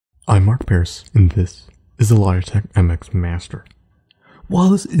I'm Mark Paris, and this is the Logitech MX Master. While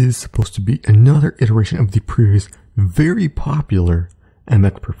this is supposed to be another iteration of the previous very popular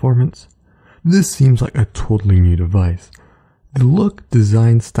MX Performance, this seems like a totally new device. The look,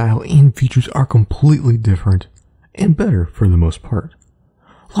 design, style, and features are completely different, and better for the most part.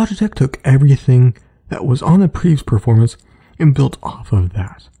 Logitech took everything that was on the previous Performance and built off of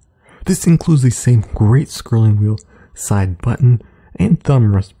that. This includes the same great scrolling wheel, side button, and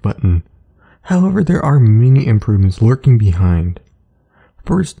thumb rest button. However, there are many improvements lurking behind.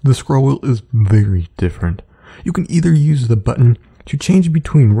 First, the scroll wheel is very different. You can either use the button to change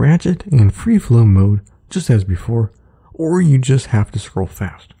between ratchet and free flow mode, just as before, or you just have to scroll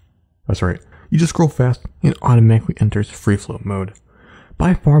fast. That's right, you just scroll fast and automatically enters free flow mode.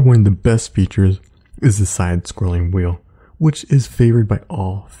 By far one of the best features is the side scrolling wheel, which is favored by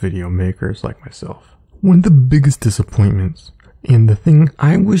all video makers like myself. One of the biggest disappointments, and the thing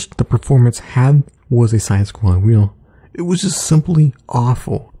I wish the Performance had, was a side scrolling wheel. It was just simply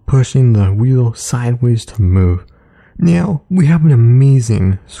awful, pushing the wheel sideways to move. Now, we have an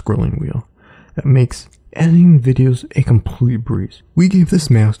amazing scrolling wheel that makes editing videos a complete breeze. We gave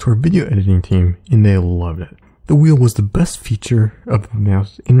this mouse to our video editing team, and they loved it. The wheel was the best feature of the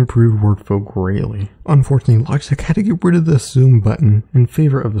mouse and improved workflow greatly. Unfortunately, Logitech had to get rid of the zoom button in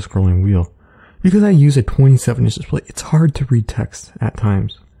favor of the scrolling wheel. Because I use a 27-inch display, it's hard to read text at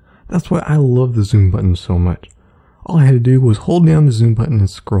times. That's why I love the zoom button so much. All I had to do was hold down the zoom button and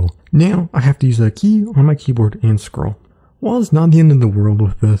scroll. Now I have to use a key on my keyboard and scroll. While it's not the end of the world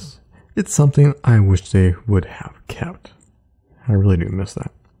with this, it's something I wish they would have kept. I really do miss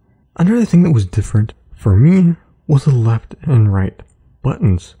that. Another thing that was different for me was the left and right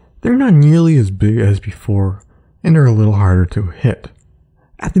buttons. They're not nearly as big as before, and they're a little harder to hit.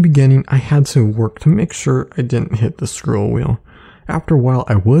 At the beginning, I had to work to make sure I didn't hit the scroll wheel. After a while,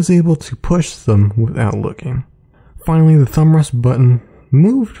 I was able to push them without looking. Finally, the thumb rest button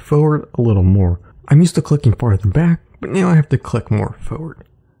moved forward a little more. I'm used to clicking farther back, but now I have to click more forward.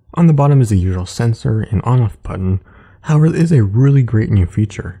 On the bottom is the usual sensor and on-off button. However, it is a really great new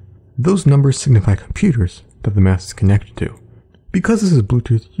feature. Those numbers signify computers that the mouse is connected to. Because this is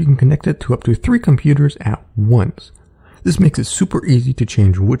Bluetooth, you can connect it to up to 3 computers at once. This makes it super easy to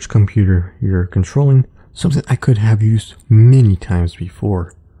change which computer you're controlling, something I could have used many times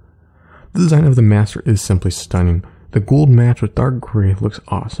before. The design of the Master is simply stunning. The gold match with dark gray looks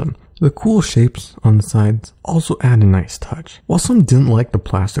awesome. The cool shapes on the sides also add a nice touch. While some didn't like the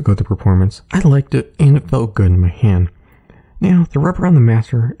plastic of the Performance, I liked it and it felt good in my hand. Now, the rubber on the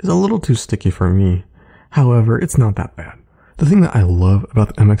Master is a little too sticky for me. However, it's not that bad. The thing that I love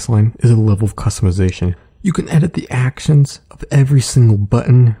about the MX line is the level of customization. You can edit the actions of every single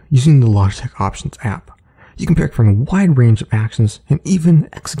button using the Logitech Options app. You can pick from a wide range of actions and even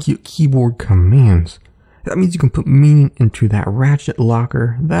execute keyboard commands. That means you can put meaning into that ratchet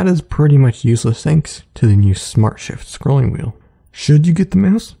locker that is pretty much useless thanks to the new Smart Shift scrolling wheel. Should you get the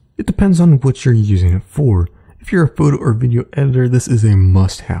mouse? It depends on what you're using it for. If you're a photo or video editor, this is a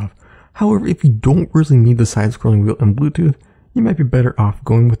must-have. However, if you don't really need the side-scrolling wheel and Bluetooth, you might be better off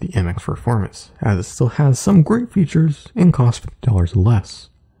going with the MX Performance, as it still has some great features and costs $50 less.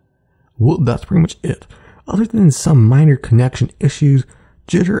 Well, that's pretty much it. Other than some minor connection issues,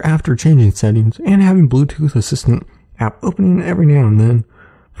 jitter after changing settings, and having Bluetooth Assistant app opening every now and then,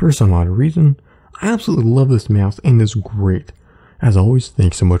 for some odd reason, I absolutely love this mouse and it's great. As always,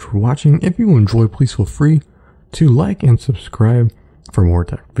 thanks so much for watching. If you enjoy, please feel free to like and subscribe for more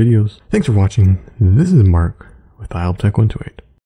tech videos. Thanks for watching. This is Mark with Logitech 128.